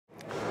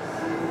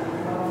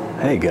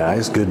Hey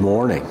guys, good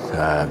morning.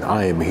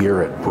 I am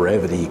here at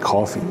Brevity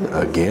Coffee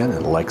again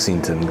in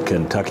Lexington,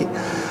 Kentucky,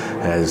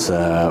 as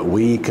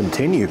we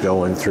continue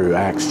going through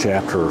Acts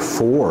chapter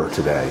 4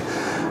 today.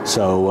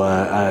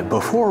 So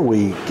before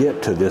we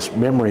get to this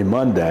Memory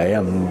Monday,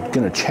 I'm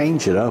going to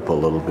change it up a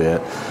little bit.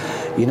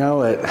 You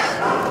know,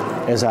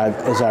 as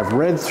I've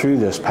read through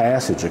this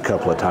passage a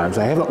couple of times,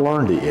 I haven't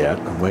learned it yet.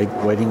 I'm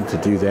waiting to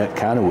do that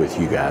kind of with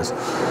you guys.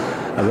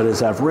 But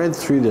as I've read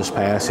through this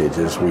passage,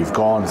 as we've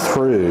gone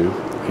through,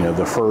 you know,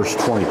 the first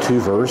 22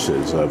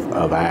 verses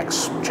of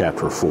Acts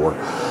chapter 4,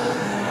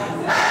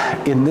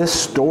 in this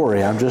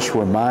story, I'm just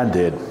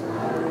reminded,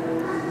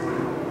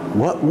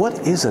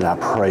 what is it I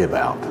pray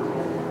about?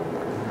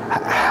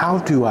 How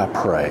do I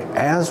pray?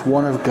 As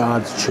one of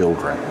God's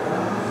children,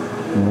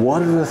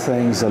 what are the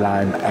things that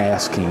I'm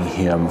asking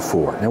Him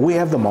for? Now, we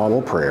have the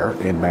model prayer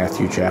in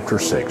Matthew chapter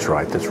 6,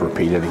 right? That's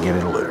repeated again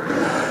in Luke.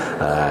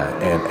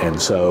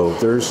 And so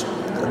there's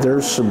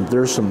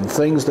some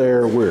things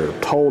there. We're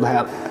told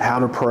how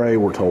to pray.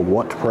 We're told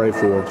what to pray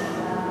for.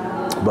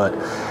 But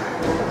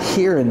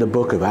here in the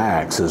book of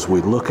Acts, as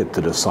we look at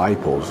the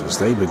disciples, as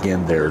they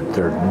begin their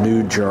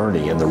new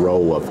journey in the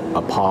role of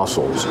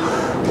apostles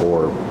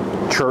or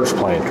church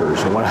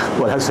planters, and when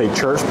I say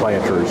church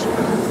planters,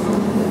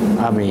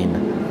 I mean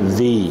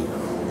the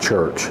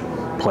church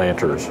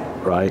planters,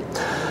 right?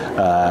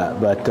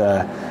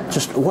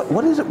 Just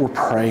what is it we're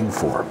praying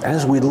for?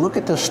 As we look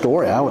at this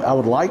story, I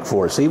would like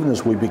for us, even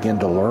as we begin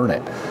to learn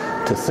it,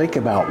 to think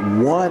about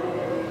what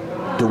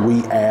do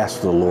we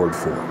ask the Lord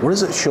for? What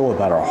does it show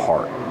about our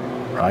heart,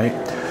 right?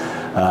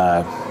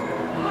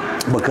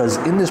 Because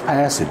in this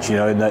passage, you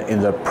know, in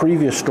the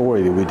previous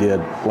story that we did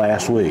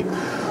last week,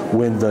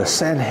 when the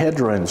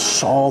Sanhedrin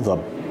saw the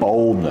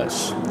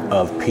boldness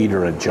of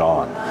Peter and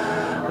John,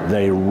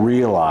 they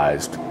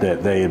recognized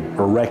that they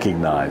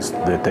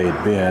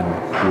had been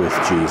with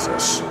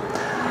Jesus.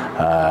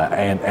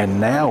 And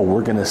now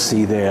we're going to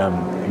see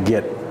them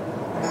get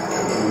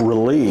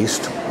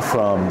released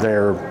from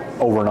their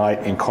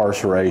overnight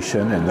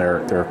incarceration and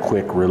their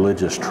quick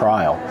religious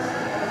trial.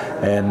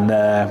 And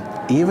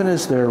even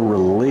as they're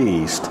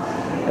released,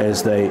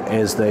 as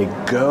they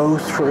go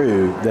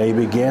through, they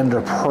begin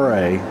to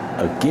pray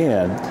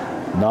again,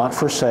 not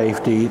for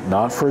safety,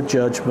 not for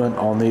judgment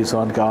on these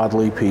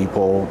ungodly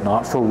people,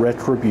 not for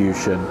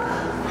retribution,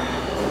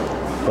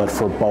 but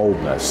for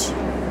boldness.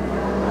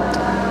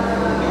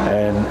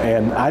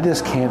 And I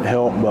just can't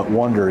help but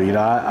wonder, you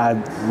know,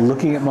 I'm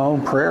looking at my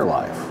own prayer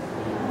life.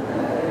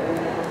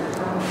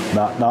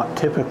 Not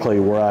typically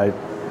where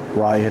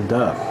I end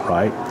up,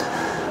 right?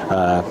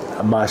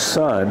 My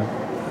son,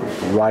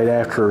 right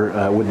after,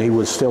 when he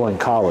was still in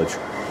college,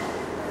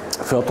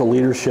 felt the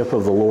leadership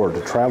of the Lord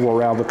to travel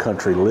around the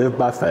country, live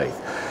by faith.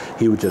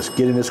 He would just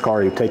get in his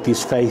car, he would take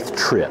these faith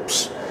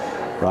trips,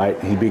 right?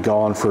 He'd be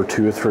gone for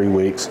 2 or 3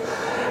 weeks,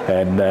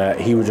 and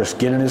he would just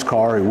get in his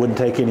car, he wouldn't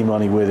take any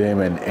money with him,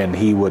 and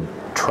he would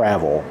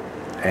travel,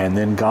 and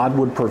then God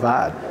would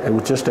provide. It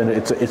was just,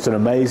 it's an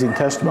amazing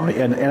testimony,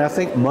 and I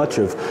think much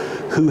of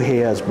who he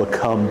has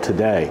become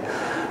today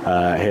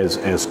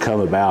has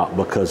come about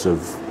because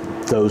of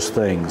those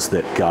things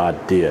that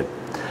God did.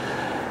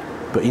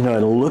 But, you know,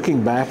 and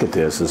looking back at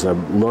this, as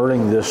I'm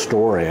learning this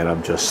story, and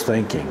I'm just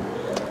thinking,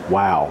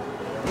 wow,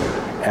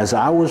 as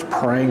I was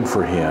praying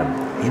for him,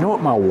 you know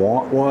what my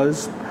want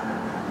was?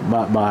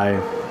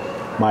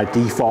 My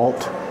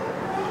default?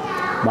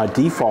 My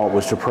default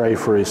was to pray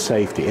for his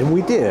safety. And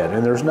we did,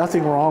 and there's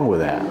nothing wrong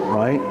with that,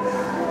 right?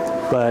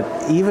 But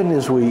even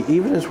as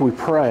we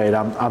prayed,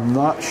 I'm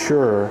not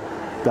sure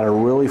that are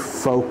really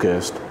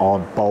focused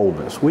on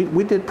boldness.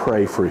 We did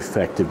pray for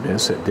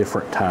effectiveness at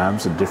different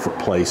times and different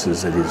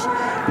places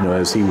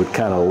as he would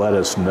kind of let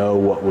us know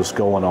what was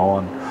going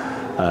on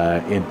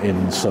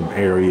in some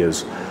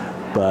areas.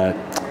 But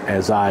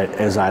as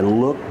I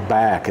look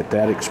back at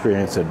that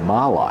experience in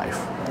my life,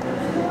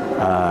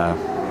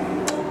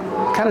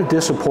 kind of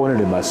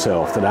disappointed in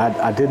myself that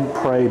I didn't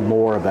pray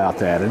more about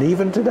that. And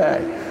even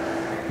today,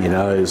 you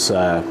know, as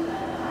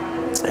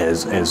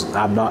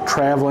I'm not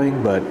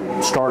traveling, but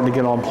starting to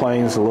get on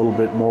planes a little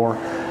bit more,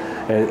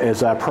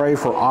 as I pray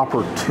for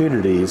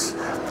opportunities,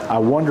 I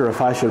wonder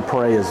if I should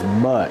pray as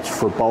much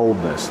for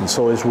boldness. And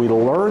so as we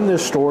learn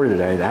this story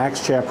today, in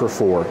Acts chapter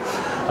 4,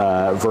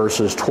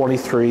 verses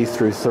 23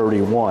 through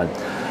 31,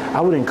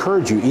 I would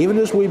encourage you, even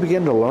as we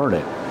begin to learn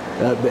it,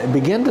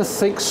 begin to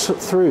think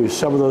through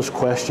some of those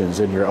questions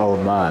in your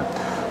own mind.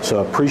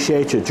 So I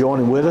appreciate you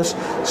joining with us.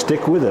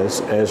 Stick with us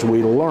as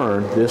we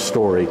learn this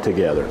story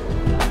together.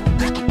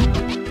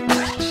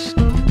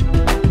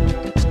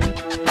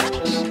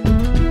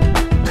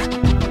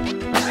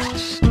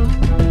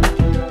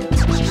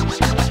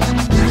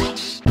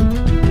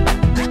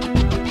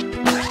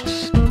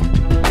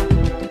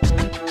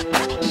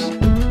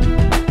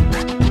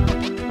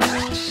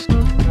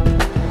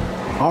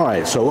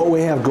 So what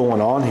we have going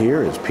on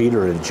here is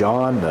Peter and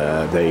John,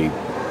 they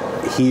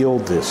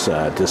healed this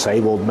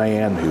disabled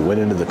man who went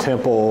into the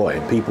temple,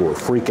 and people were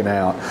freaking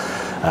out.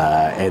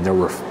 and there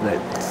were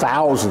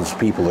thousands of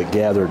people that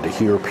gathered to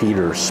hear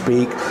Peter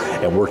speak.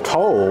 And we're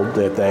told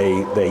that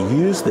they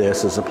used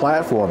this as a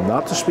platform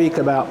not to speak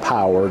about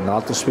power,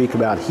 not to speak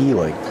about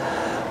healing,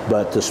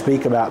 but to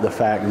speak about the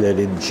fact that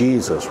in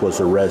Jesus was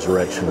the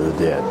resurrection of the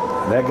dead.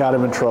 And that got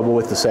him in trouble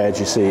with the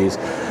Sadducees.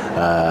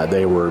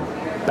 They were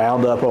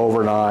bound up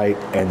overnight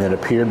and then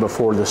appeared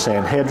before the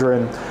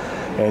Sanhedrin.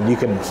 And you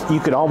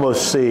can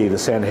almost see the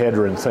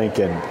Sanhedrin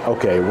thinking,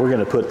 okay, we're going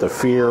to put the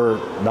fear,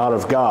 not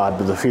of God,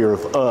 but the fear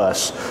of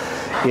us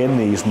in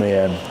these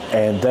men.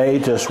 And they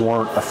just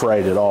weren't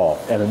afraid at all.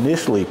 And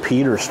initially,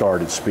 Peter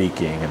started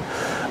speaking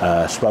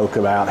and spoke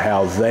about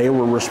how they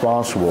were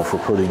responsible for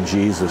putting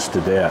Jesus to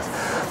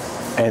death.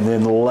 And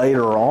then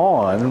later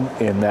on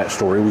in that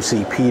story, we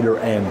see Peter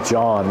and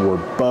John were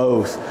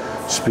both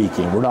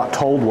speaking. We're not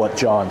told what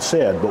John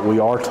said, but we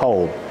are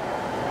told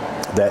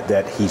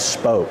that he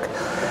spoke.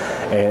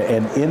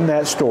 And in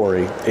that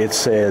story, it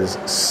says,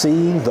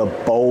 seeing the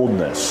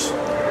boldness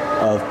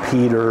of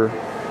Peter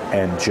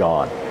and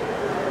John,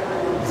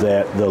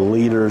 that the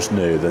leaders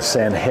knew, the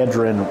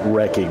Sanhedrin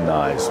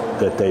recognized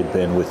that they'd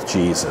been with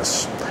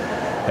Jesus.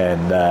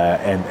 And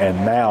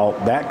now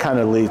that kind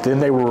of leads, then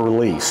they were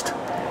released,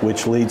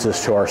 which leads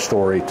us to our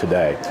story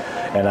today.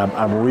 And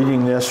I'm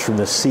reading this from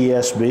the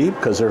CSB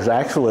because there's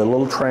actually a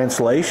little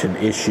translation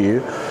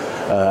issue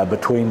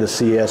between the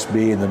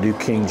CSB and the New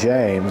King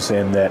James,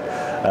 in that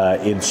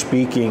in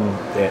speaking,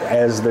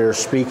 as they're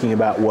speaking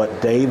about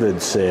what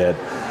David said,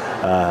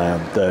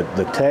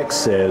 the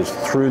text says,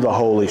 through the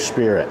Holy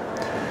Spirit.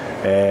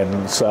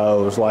 And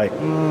so it was like,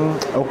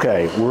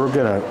 okay, we're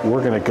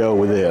gonna go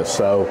with this.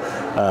 So,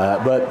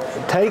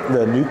 but take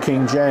the New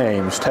King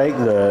James, take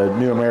the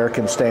New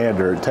American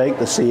Standard, take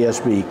the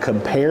CSB,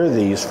 compare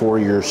these for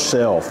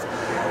yourself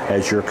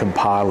as you're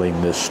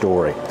compiling this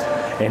story.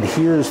 And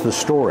here's the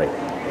story.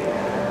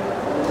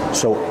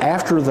 So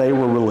after they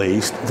were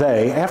released,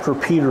 after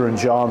Peter and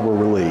John were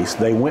released,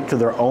 they went to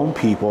their own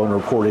people and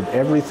reported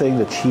everything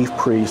the chief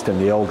priest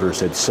and the elders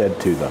had said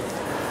to them.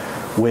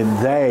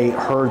 When they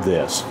heard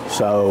this,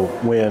 so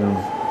when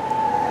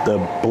the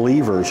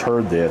believers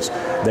heard this,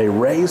 they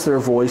raised their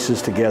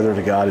voices together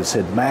to God and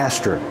said,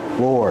 Master,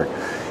 Lord,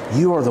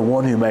 you are the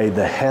one who made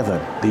the heaven,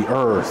 the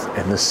earth,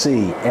 and the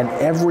sea, and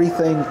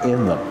everything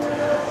in them.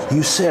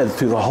 You said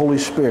through the Holy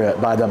Spirit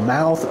by the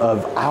mouth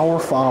of our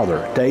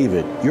father,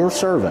 David, your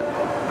servant,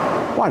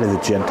 why do the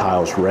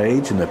Gentiles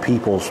rage and the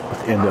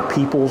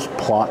peoples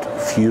plot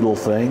futile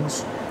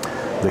things?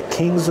 The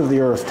kings of the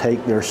earth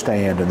take their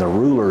stand, and the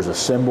rulers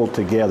assemble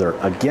together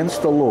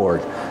against the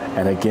Lord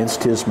and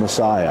against his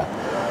Messiah.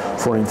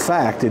 For in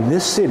fact, in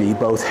this city,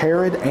 both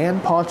Herod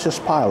and Pontius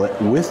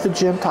Pilate, with the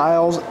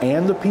Gentiles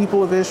and the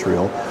people of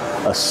Israel,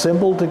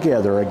 assembled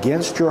together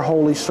against your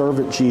holy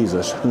servant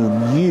Jesus,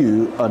 whom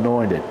you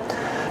anointed,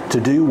 to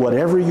do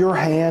whatever your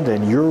hand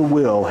and your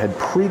will had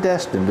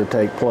predestined to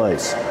take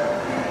place.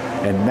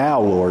 And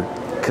now, Lord,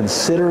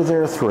 consider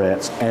their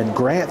threats and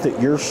grant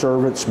that your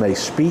servants may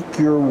speak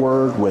your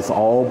word with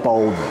all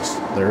boldness.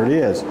 There it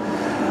is.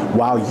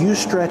 While you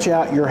stretch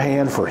out your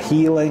hand for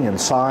healing, and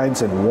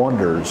signs and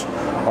wonders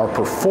are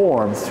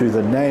performed through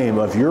the name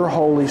of your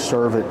holy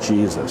servant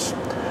Jesus.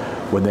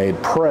 When they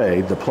had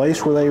prayed, the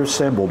place where they were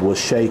assembled was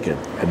shaken,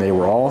 and they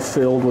were all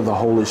filled with the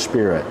Holy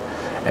Spirit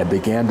and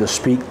began to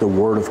speak the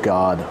word of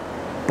God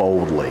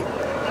boldly.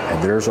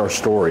 And there's our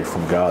story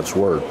from God's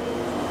word.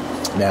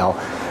 Now,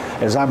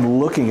 as I'm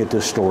looking at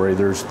this story,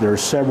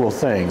 there's several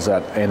things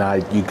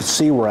you can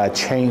see where I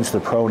changed the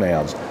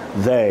pronouns.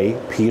 They,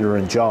 Peter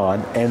and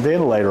John, and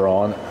then later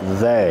on,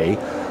 they,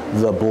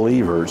 the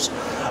believers.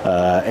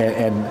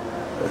 And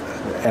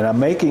I'm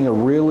making a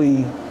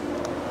really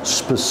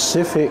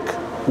specific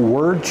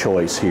word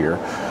choice here,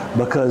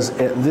 because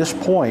at this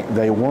point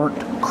they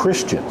weren't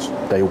Christians.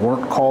 They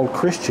weren't called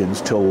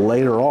Christians till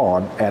later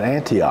on at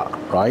Antioch,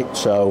 right?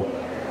 So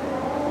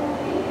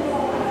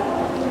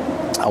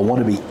I want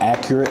to be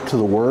accurate to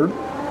the word,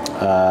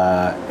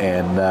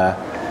 and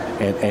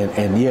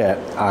yet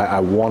I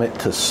want it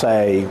to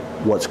say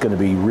what's going to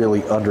be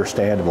really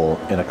understandable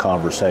in a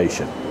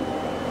conversation.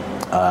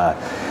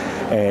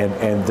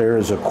 And there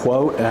is a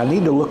quote, and I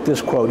need to look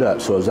this quote up.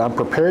 So as I'm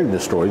preparing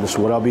this story, this is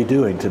what I'll be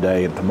doing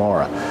today and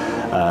tomorrow.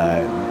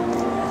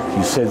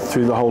 You said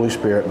through the Holy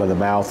Spirit by the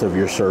mouth of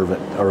your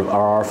servant, or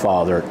our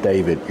father,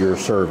 David, your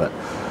servant.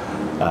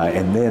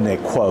 And then a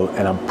quote,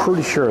 and I'm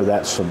pretty sure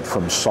that's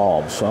from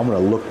Psalms, so I'm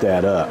going to look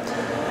that up.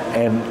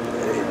 And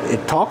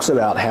it talks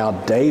about how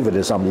David,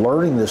 as I'm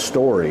learning this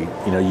story,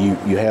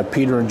 you have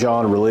Peter and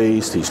John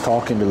released, he's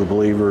talking to the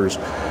believers,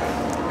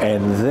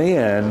 and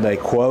then they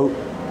quote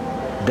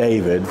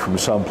David from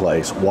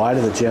someplace, why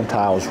do the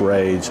Gentiles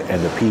rage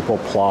and the people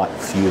plot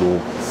futile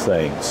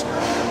things?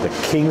 The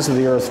kings of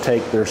the earth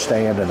take their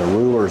stand, and the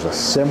rulers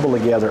assemble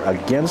together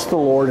against the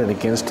Lord and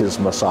against his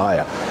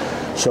Messiah.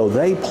 So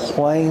they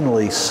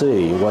plainly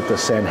see what the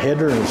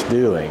Sanhedrin is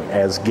doing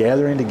as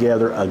gathering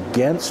together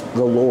against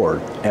the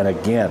Lord and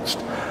against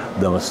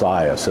the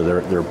Messiah. So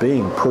they're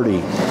being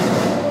pretty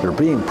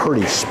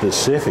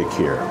specific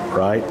here,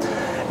 right?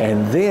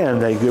 And then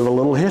they give a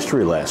little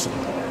history lesson.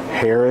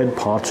 Herod,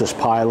 Pontius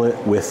Pilate,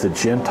 with the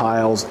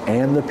Gentiles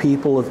and the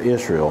people of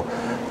Israel,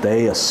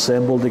 they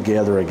assembled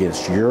together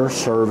against your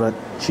servant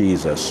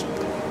Jesus,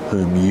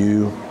 whom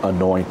you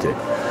anointed.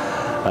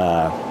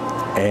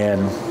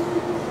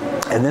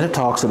 And then it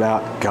talks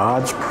about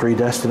God's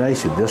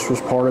predestination. This was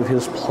part of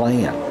his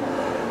plan,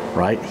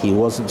 right? He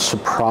wasn't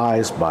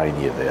surprised by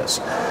any of this.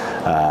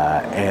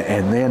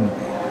 And then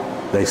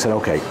they said,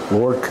 okay,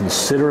 Lord,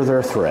 consider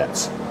their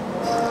threats.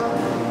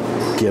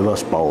 Give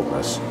us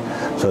boldness.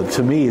 So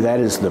to me, that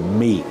is the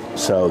meat.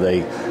 So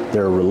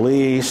they're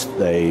released,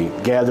 they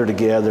gather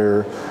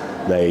together,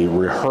 they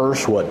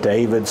rehearse what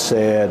David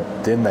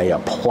said, then they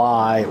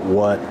apply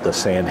what the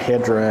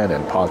Sanhedrin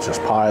and Pontius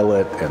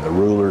Pilate and the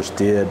rulers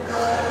did,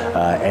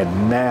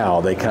 and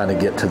now they kind of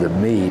get to the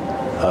meat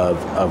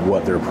of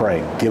what they're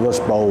praying. Give us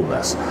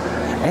boldness.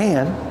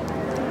 And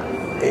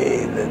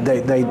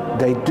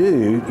they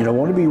do,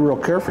 want to be real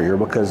careful here,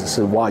 because it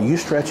says, while you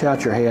stretch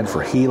out your hand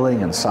for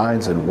healing and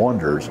signs and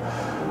wonders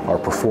are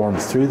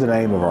performed through the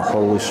name of our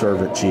holy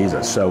servant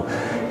Jesus. So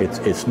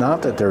it's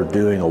not that they're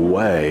doing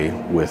away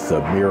with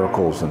the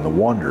miracles and the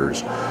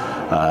wonders,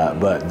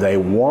 but they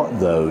want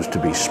those to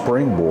be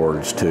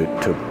springboards to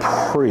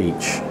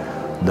preach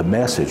the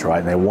message, right?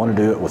 And they want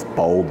to do it with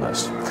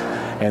boldness.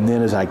 And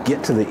then as I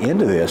get to the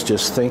end of this,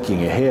 just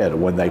thinking ahead,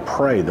 when they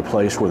prayed, the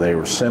place where they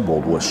were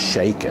assembled was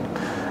shaken,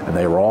 and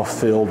they were all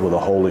filled with the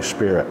Holy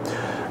Spirit,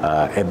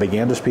 and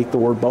began to speak the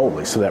word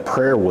boldly. So that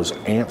prayer was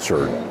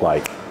answered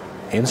like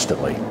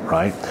instantly,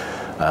 right?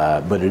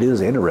 But it is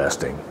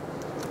interesting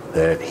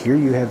that here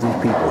you have these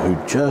people who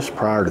just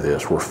prior to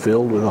this were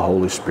filled with the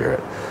Holy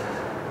Spirit,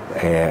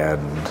 and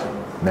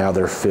now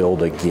they're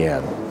filled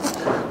again.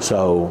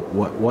 So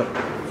what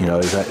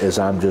as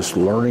I'm just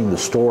learning the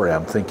story,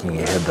 I'm thinking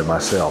ahead to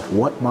myself,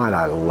 what might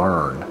I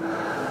learn?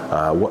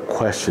 What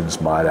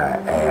questions might I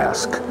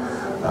ask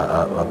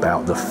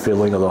about the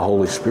filling of the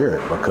Holy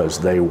Spirit? Because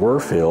they were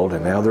filled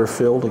and now they're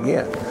filled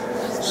again.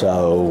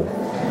 So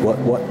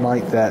what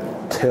might that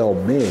tell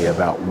me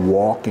about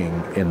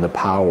walking in the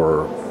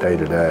power day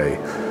to day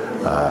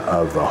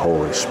of the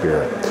Holy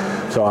Spirit?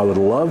 So I would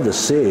love to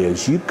see,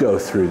 as you go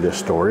through this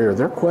story, are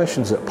there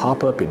questions that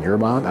pop up in your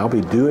mind? I'll be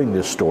doing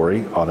this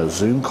story on a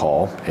Zoom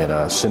call in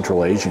a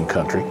Central Asian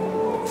country.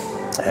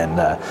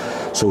 And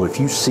so if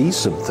you see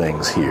some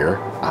things here,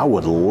 I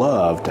would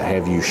love to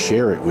have you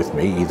share it with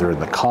me, either in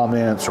the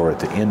comments or at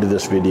the end of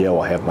this video.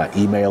 I'll have my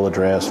email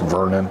address,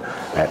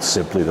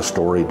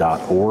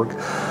 vernon@simplythestory.org.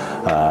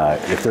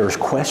 If there's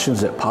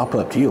questions that pop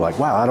up to you, like,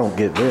 wow, I don't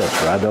get this,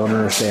 or I don't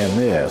understand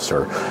this,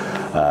 or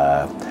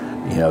I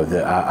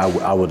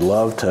would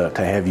love to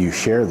have you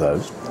share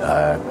those.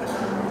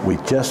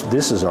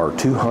 This is our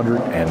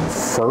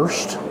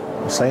 201st,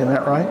 I'm saying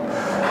that right,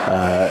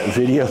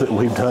 video that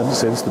we've done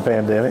since the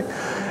pandemic.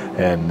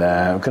 And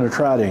I'm going to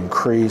try to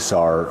increase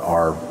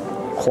our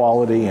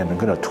quality, and I'm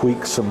going to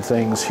tweak some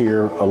things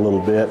here a little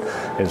bit.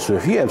 And so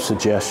if you have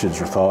suggestions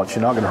or thoughts,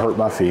 you're not going to hurt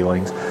my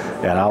feelings,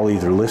 and I'll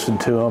either listen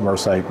to them or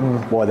say,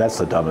 boy, that's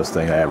the dumbest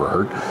thing I ever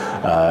heard,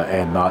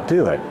 and not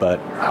do it.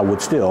 But I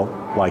would still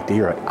like to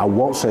hear it. I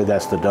won't say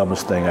that's the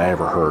dumbest thing I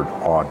ever heard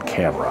on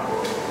camera,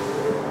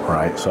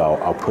 right? So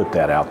I'll put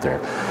that out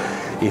there.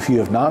 If you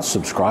have not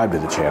subscribed to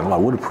the channel, I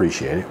would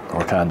appreciate it.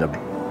 We're trying to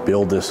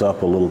build this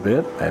up a little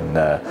bit, and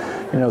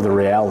the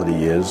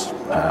reality is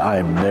I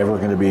am never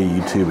going to be a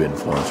YouTube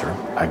influencer.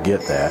 I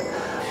get that,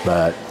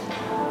 but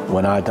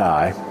when I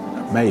die,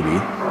 maybe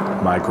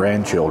my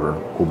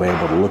grandchildren will be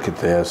able to look at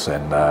this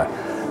and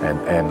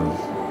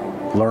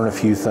learn a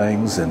few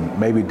things, and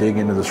maybe dig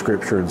into the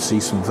scripture and see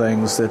some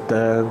things that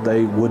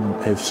they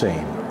wouldn't have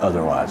seen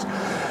otherwise.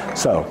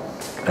 So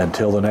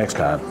until the next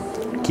time,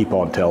 keep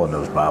on telling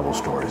those Bible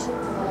stories.